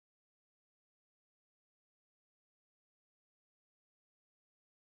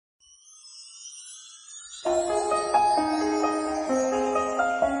The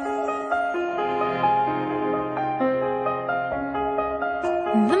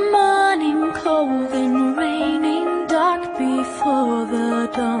morning cold and raining, dark before the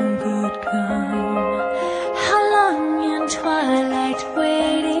dawn could come. How long in twilight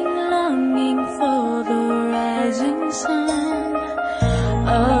waiting, longing for the rising sun.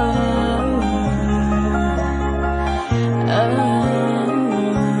 Oh,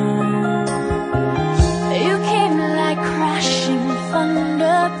 you came like crashing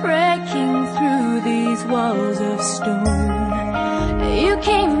thunder, breaking through these walls of stone. You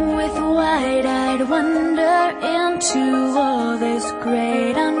came with wide-eyed wonder into all this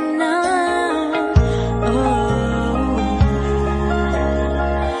great